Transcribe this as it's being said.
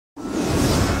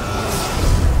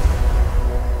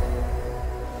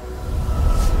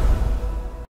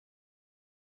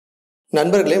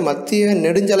நண்பர்களே, மத்திய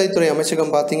நெடுஞ்சாலைத்துறை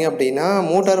அமைச்சகம் பார்த்தீங்க அப்படின்னா,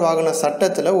 மோட்டார் வாகன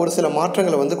சட்டத்தில் ஒரு சில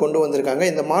மாற்றங்களை கொண்டு வந்திருக்காங்க.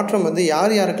 இந்த மாற்றம்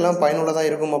யார் யாருக்கெல்லாம் பயனுள்ளதாக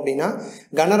இருக்கும் அப்படின்னா,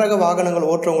 கனரக வாகனங்கள்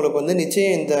ஓட்டுறவங்களுக்கு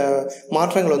நிச்சயம் இந்த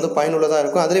மாற்றங்கள் பயனுள்ளதாக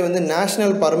இருக்கும். அதிலே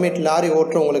நேஷனல் பர்மிட் லாரி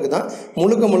ஓட்டுறவங்களுக்கு தான்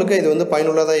முழுக்க முழுக்க இது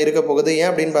பயனுள்ளதாக இருக்க போகுது. ஏன்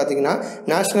அப்படின்னு பார்த்தீங்கன்னா,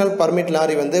 நேஷனல் பர்மிட்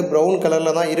லாரி ப்ரௌன்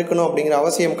கலரில் தான் இருக்கணும் அப்படிங்கிற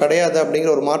அவசியம் கிடையாது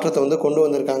அப்படிங்கிற ஒரு மாற்றத்தை கொண்டு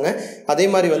வந்திருக்காங்க. அதே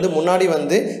மாதிரி முன்னாடி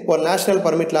ஒரு நேஷனல்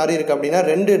பர்மிட் லாரி இருக்குது அப்படின்னா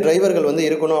 2 டிரைவர்கள்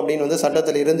இருக்கணும் அப்படின்னு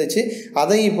சட்டத்தில் இருந்துச்சு.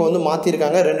 அதையும் இப்போ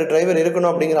மாற்றிருக்காங்க. 2 டிரைவர் இருக்கணும்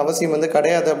அப்படிங்கிற அவசியம்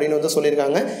கிடையாது அப்படின்னு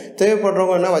சொல்லியிருக்காங்க.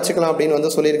 தேவைப்படுறவங்க என்ன வச்சுக்கலாம் அப்படின்னு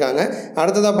சொல்லியிருக்காங்க.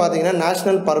 அடுத்ததாக பார்த்தீங்கன்னா,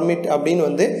 நேஷனல் பர்மிட்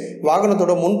அப்படின்னு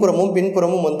வாகனத்தோட முன்புறமும்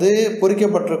பின்புறமும்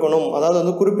பொறிக்கப்பட்டிருக்கணும்,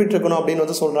 அதாவது குறிப்பிட்டிருக்கணும்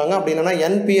அப்படின்னு சொல்கிறாங்க. அப்படி இல்லைனா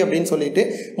என்பி அப்படின்னு சொல்லிட்டு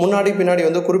முன்னாடி பின்னாடி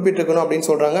குறிப்பிட்டிருக்கணும் அப்படின்னு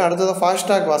சொல்கிறாங்க. அடுத்ததாக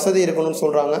ஃபாஸ்டாக் வசதி இருக்கணும்னு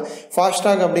சொல்கிறாங்க.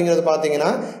 ஃபாஸ்டாக் அப்படிங்கிறது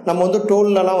பார்த்தீங்கன்னா, நம்ம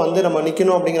டோல்லலாம் நம்ம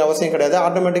நிற்கணும் அப்படிங்கிற அவசியம் கிடையாது.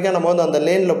 ஆட்டோமேட்டிக்காக நம்ம அந்த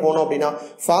லேனில் போனோம் அப்படின்னா,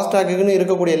 ஃபாஸ்டாக்குன்னு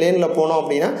இருக்கக்கூடிய லேனில் போனோம்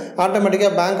அப்படின்னா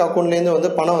ஆட்டோமேட்டிக்காக பேங்க் அக்கௌண்ட்லேருந்து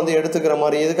பணம் எடுத்துக்கிற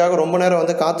மாதிரி, இதுக்காக ரொம்ப நேரம்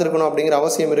காத்திருக்கணும் அப்படிங்கிற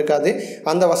அவசியம் இருக்காது.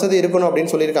 அந்த வசதி இருக்கணும்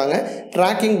அப்படின்னு சொல்லியிருக்காங்க.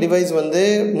 ட்ராக்கிங் டிவைஸ்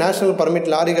நேஷனல் பர்மிட்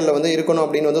லாரிகளில் இருக்கணும்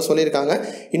அப்படின்னு சொல்லியிருக்காங்க.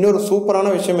 இன்னொரு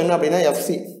சூப்பரான விஷயம் என்ன அப்படின்னா,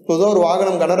 எஃப்சி. பொதுவாக ஒரு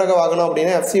வாகனம் கனரக வாகனம்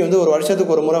அப்படின்னா எஃப்சி ஒரு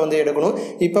வருஷத்துக்கு ஒரு முறை எடுக்கணும்.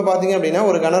 இப்போ பார்த்தீங்க அப்படின்னா,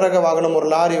 ஒரு கனரக வாகனம் ஒரு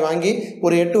லாரி வாங்கி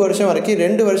ஒரு 8 வருஷம் வரைக்கும்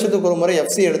 2 வருஷத்துக்கு ஒரு முறை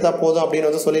எஃப்சி எடுத்தால் போதும்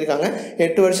அப்படின்னு சொல்லியிருக்காங்க.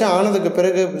 8 வருஷம் ஆனதுக்கு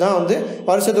பிறகு தான்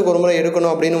வருஷத்துக்கு ஒரு முறை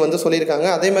எடுக்கணும் அப்படின்னு சொல்லியிருக்காங்க.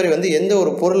 அதே மாதிரி எந்த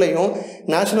ஒரு பொருளையும்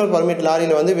நேஷனல் பர்மிட்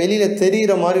லாரியில் வெளியில்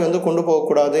தெரிகிற மாதிரி கொண்டு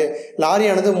போகக்கூடாது.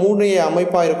 லாரியானது மூடிய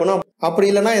அமைப்பாக இருக்கணும். அப்படி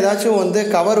இல்லைனா ஏதாச்சும்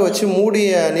கவர் வச்சு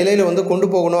மூடிய நிலையில் கொண்டு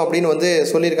போகணும் அப்படின்னு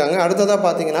சொல்லியிருக்காங்க. அடுத்ததாக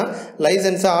பார்த்தீங்கன்னா,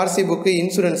 licence, RC book,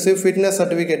 insurance, fitness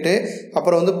certificate,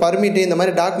 அப்புறம் பர்மிட்டு, இந்த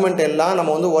மாதிரி டாக்குமெண்ட் எல்லாம்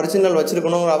நம்ம ஒரிஜினல்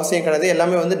வச்சுருக்கணுங்கிற அவசியம் கிடையாது.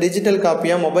 எல்லாமே டிஜிட்டல்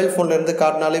காப்பியாக மொபைல் ஃபோன்லேருந்து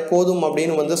காட்டினாலே போதும்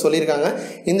அப்படின்னு சொல்லியிருக்காங்க.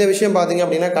 இந்த விஷயம் பார்த்தீங்க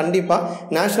அப்படின்னா, கண்டிப்பாக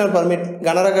நேஷனல் பர்மிட்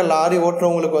கனரக லாரி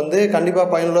ஓட்டுறவங்களுக்கு கண்டிப்பாக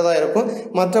பயனுள்ளதாக இருக்கும்.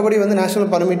 மற்றபடி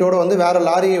நேஷனல் பர்மிட்டோடு வேறு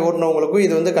லாரி ஓட்டுறவங்களுக்கும்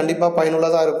இது கண்டிப்பாக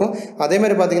பயனுள்ளதாக இருக்கும்.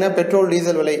 அதேமாதிரி பார்த்தீங்கன்னா, பெட்ரோல்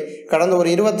டீசல் விலை கடந்த ஒரு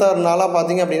 26 நாளாக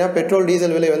பார்த்தீங்க அப்படின்னா பெட்ரோல்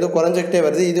டீசல் விலை குறைஞ்சிக்கிட்டே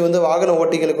வருது. இது வாகன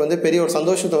ஓட்டிகளுக்கு பெரிய ஒரு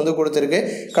சந்தோஷத்தை கொடுத்துருக்கு.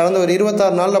 கடந்த ஒரு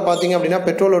 26 நாளில் பார்த்தீங்க அப்படின்னா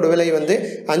பெட்ரோலோட விலை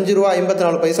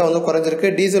 ₹5.54 குறைஞ்சிருக்கு.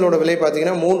 டீசலோட விலை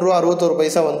பார்த்தீங்கன்னா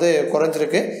 ₹3.61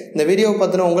 குறைஞ்சிருக்கு. இந்த வீடியோவை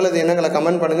பற்றின உங்களது எண்ணங்களை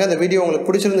கமெண்ட் பண்ணுங்கள். இந்த வீடியோ உங்களுக்கு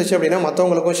பிடிச்சிருந்துச்சு அப்படின்னா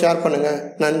மற்றவங்களுக்கும் ஷேர் பண்ணுங்கள்.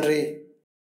 நன்றி.